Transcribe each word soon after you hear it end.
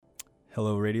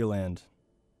Hello, Radioland.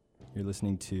 You're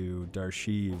listening to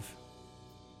Darshiv,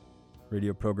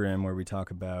 radio program where we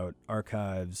talk about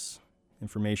archives,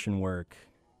 information work,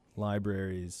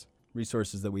 libraries,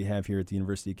 resources that we have here at the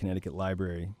University of Connecticut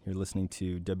Library. You're listening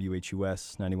to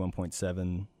WHUS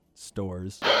 91.7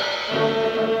 Stores.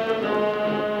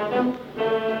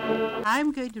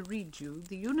 I'm going to read you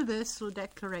the Universal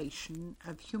Declaration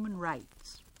of Human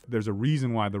Rights. There's a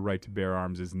reason why the right to bear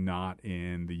arms is not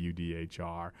in the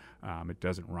UDHR. It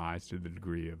doesn't rise to the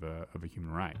degree of a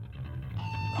human right.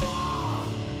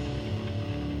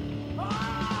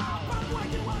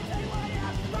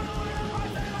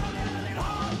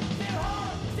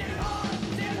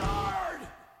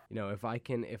 You know, if I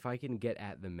can get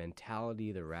at the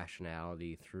mentality, the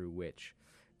rationality through which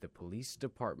the police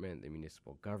department, the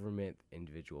municipal government,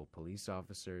 individual police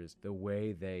officers, the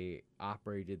way they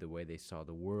operated, the way they saw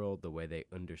the world, the way they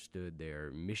understood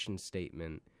their mission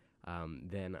statement,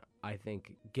 then I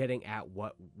think getting at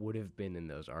what would have been in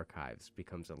those archives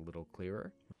becomes a little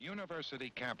clearer.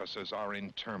 University campuses are in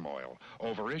turmoil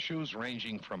over issues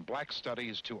ranging from black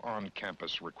studies to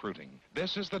on-campus recruiting.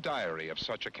 This is the diary of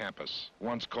such a campus,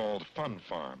 once called Fun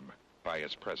Farm by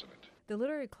its president. The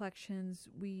literary collections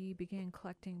we began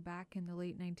collecting back in the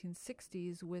late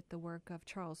 1960s with the work of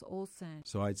Charles Olson.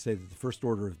 So I'd say that the first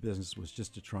order of business was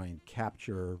just to try and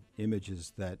capture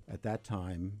images that at that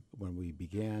time, when we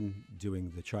began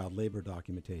doing the child labor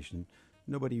documentation,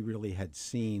 nobody really had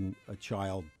seen a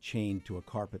child chained to a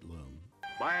carpet loom.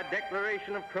 By a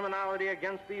declaration of criminality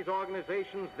against these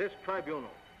organizations, this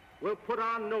tribunal will put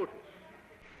on notice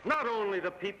not only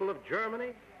the people of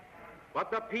Germany, but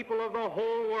the people of the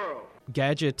whole world.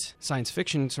 Gadget science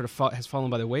fiction sort of has fallen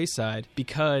by the wayside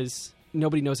because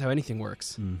nobody knows how anything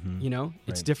works. Mm-hmm. You know?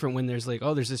 It's different when there's like,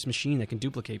 oh, there's this machine that can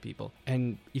duplicate people.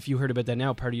 And if you heard about that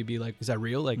now, part of you would be like, is that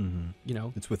real? Like, you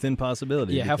know? It's within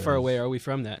possibility. Yeah, how far away are we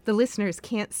from that? The listeners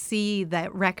can't see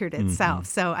that record itself,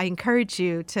 so I encourage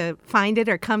you to find it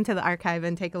or come to the archive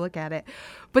and take a look at it.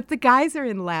 But the guys are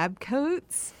in lab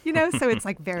coats, you know, so it's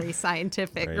like very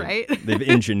scientific, right? They've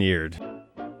engineered.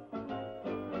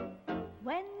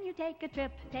 Take a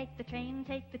trip, take the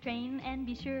train, and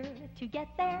be sure to get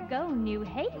there. Go New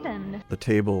Haven. The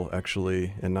table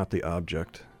actually, and not the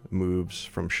object, moves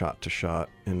from shot to shot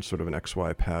in sort of an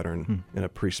XY pattern in a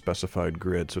pre-specified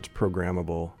grid, so it's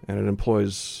programmable, and it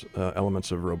employs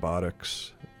elements of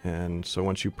robotics. And so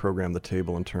once you program the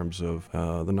table in terms of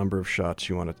the number of shots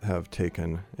you want to have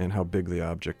taken and how big the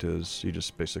object is, you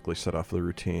just basically set off the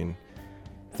routine.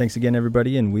 Thanks again,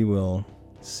 everybody, and we will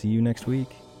see you next week.